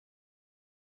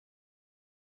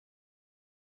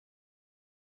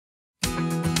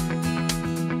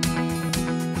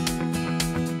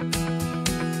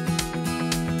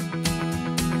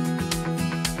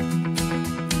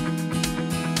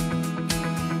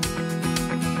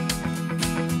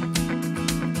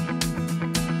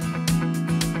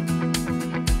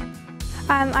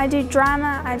I do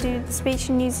drama, I do speech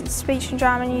and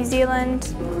drama New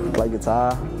Zealand. Play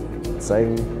guitar,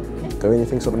 sing, do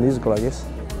anything sort of musical, I guess.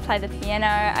 Play the piano,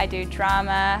 I do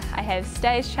drama, I have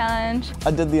stage challenge.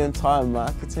 I did the entire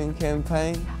marketing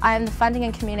campaign. I am the Funding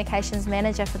and Communications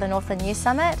Manager for the Northland Youth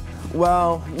Summit.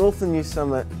 Well, Northland Youth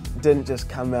Summit didn't just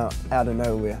come out of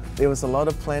nowhere. There was a lot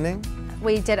of planning.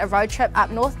 We did a road trip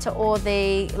up north to all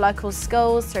the local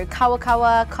schools through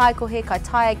Kawakawa, Kaikohe,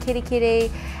 Kaitaia, Kirikiri,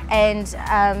 and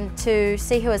to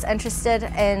see who was interested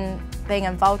in being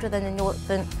involved within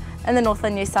the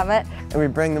Northland Youth Summit. And we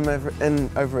bring them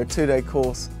over a 2-day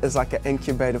course as like an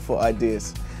incubator for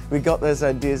ideas. We got those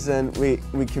ideas in,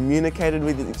 we communicated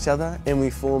with each other, and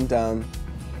we formed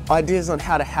ideas on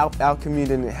how to help our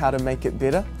community and how to make it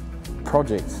better.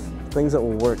 Projects, things that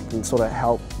will work and sort of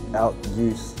help out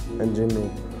youth in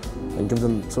general and give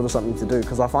them sort of something to do,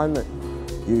 because I find that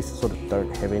youth sort of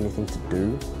don't have anything to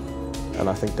do, and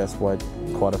I think that's why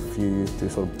quite a few youth do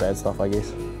sort of bad stuff, I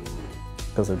guess,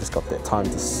 because they've just got that time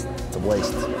to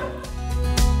waste.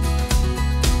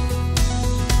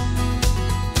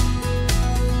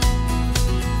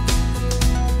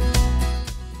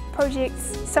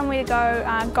 Projects, somewhere to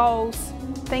go, goals,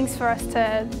 things for us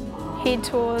to head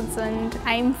towards and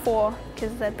aim for,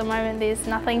 because at the moment there's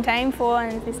nothing to aim for,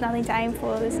 and if there's nothing to aim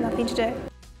for, there's nothing to do.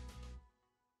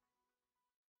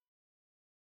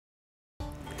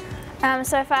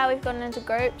 So far we've gotten into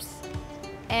groups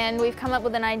and we've come up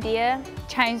with an idea.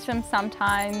 Changed them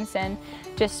sometimes and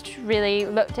just really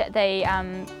looked at the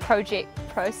project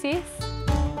process.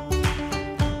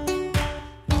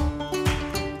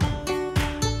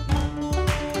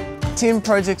 Team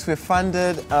projects we're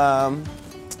funded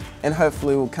and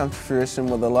hopefully will come to fruition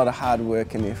with a lot of hard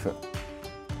work and effort.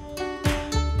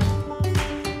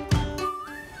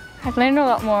 I've learned a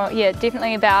lot more, yeah,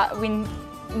 definitely about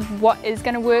what is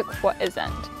going to work, what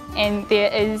isn't. And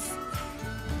there's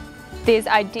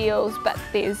ideals, but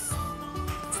there's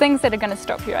things that are going to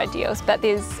stop your ideals, but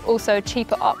there's also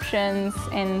cheaper options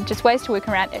and just ways to work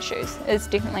around issues is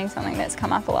definitely something that's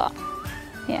come up a lot.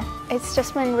 Yeah. It's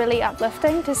just been really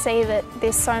uplifting to see that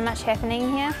there's so much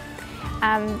happening here,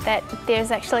 that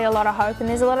there's actually a lot of hope and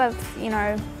there's a lot of, you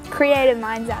know, creative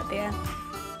minds out there.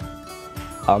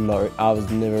 I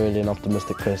was never really an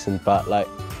optimistic person, but like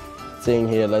seeing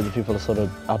here loads of people are sort of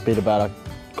upbeat about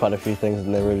quite a few things,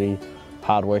 and they're really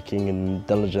hardworking and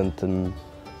diligent, and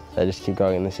they just keep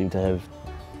going, and they seem to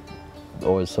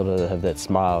always sort of have that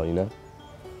smile, you know,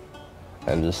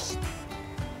 and just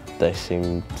they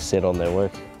seem set on their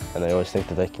work, and they always think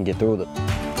that they can get through with it.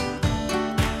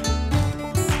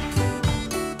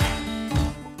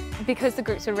 Because the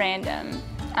groups are random,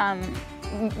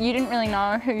 you didn't really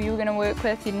know who you were going to work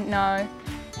with, you didn't know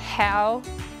how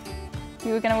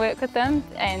you were going to work with them,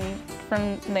 and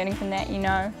from learning from that, you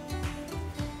know,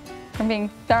 from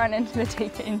being thrown into the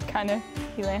deep end, kind of,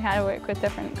 you learn how to work with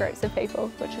different groups of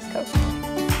people, which is cool.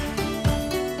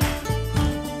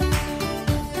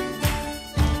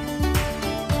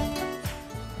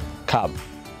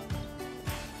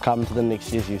 Come to the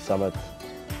next year's Youth Summit.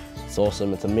 It's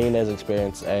awesome, it's a mean as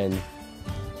experience, and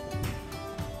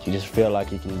you just feel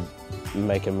like you can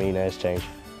make a mean as change.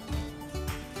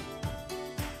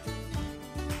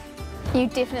 You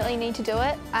definitely need to do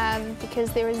it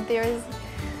because there is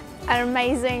an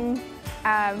amazing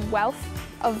wealth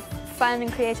of fun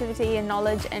and creativity and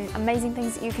knowledge and amazing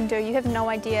things that you can do. You have no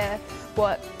idea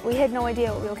we had no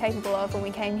idea what we were capable of when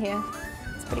we came here.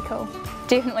 It's pretty cool.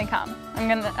 Definitely come. I'm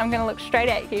gonna look straight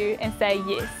at you and say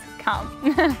yes, come.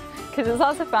 Because it's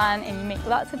lots of fun and you meet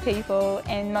lots of people,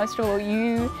 and most of all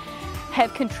you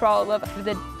have control of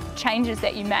the changes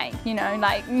that you make, you know,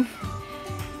 like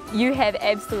you have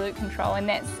absolute control, and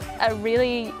that's a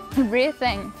really rare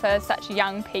thing for such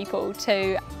young people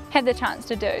to have the chance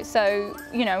to do. So,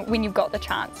 you know, when you've got the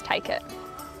chance, take it.